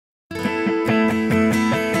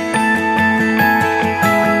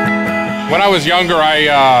When I was younger, I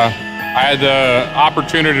had the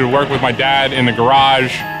opportunity to work with my dad in the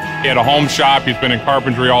garage. He had a home shop. He's been in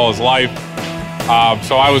carpentry all his life.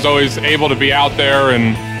 So I was always able to be out there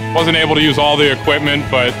and wasn't able to use all the equipment,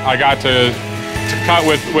 but I got to cut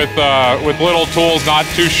with little tools, not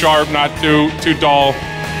too sharp, not too dull.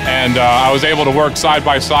 And I was able to work side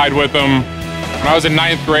by side with him. When I was in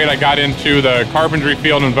 9th grade, I got into the carpentry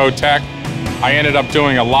field in Wood Tech. I ended up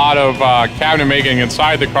doing a lot of cabinet making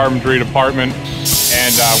inside the carpentry department.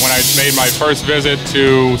 And when I made my first visit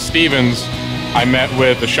to Stevens, I met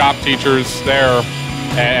with the shop teachers there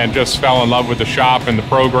and just fell in love with the shop and the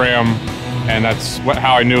program. And that's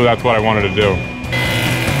how I knew that's what I wanted to do.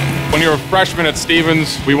 When you're a freshman at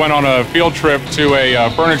Stevens, we went on a field trip to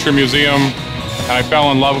a furniture museum, and I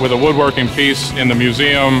fell in love with a woodworking piece in the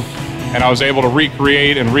museum, and I was able to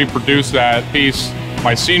recreate and reproduce that piece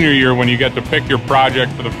my senior year when you get to pick your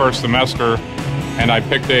project for the first semester. And I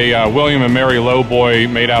picked a William and Mary Lowboy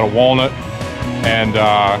made out of walnut, and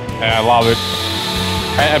I love it.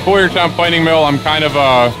 At Boyertown Planning Mill, I'm kind of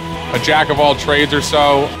a jack of all trades or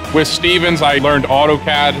so. With Stevens, I learned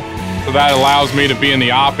AutoCAD, so that allows me to be in the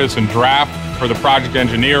office and draft for the project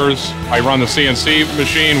engineers. I run the CNC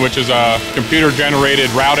machine, which is a computer-generated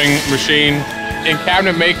routing machine. In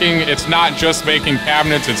cabinet making, it's not just making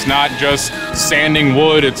cabinets, it's not just sanding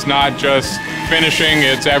wood, it's not just finishing,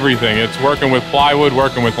 it's everything. It's working with plywood,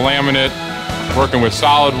 working with laminate, working with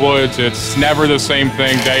solid woods. It's never the same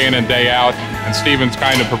thing day in and day out, and Stevens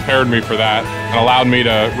kind of prepared me for that and allowed me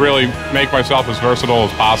to really make myself as versatile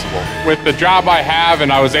as possible. With the job I have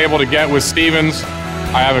and I was able to get with Stevens,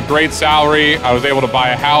 I have a great salary, I was able to buy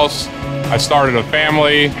a house, I started a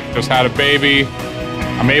family, just had a baby.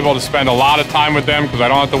 I'm able to spend a lot of time with them because I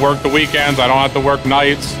don't have to work the weekends, I don't have to work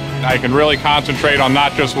nights. I can really concentrate on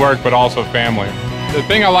not just work, but also family. The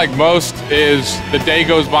thing I like most is the day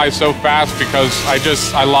goes by so fast because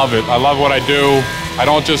I love it. I love what I do. I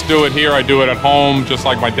don't just do it here, I do it at home, just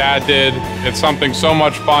like my dad did. It's something so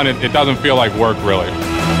much fun, it doesn't feel like work, really.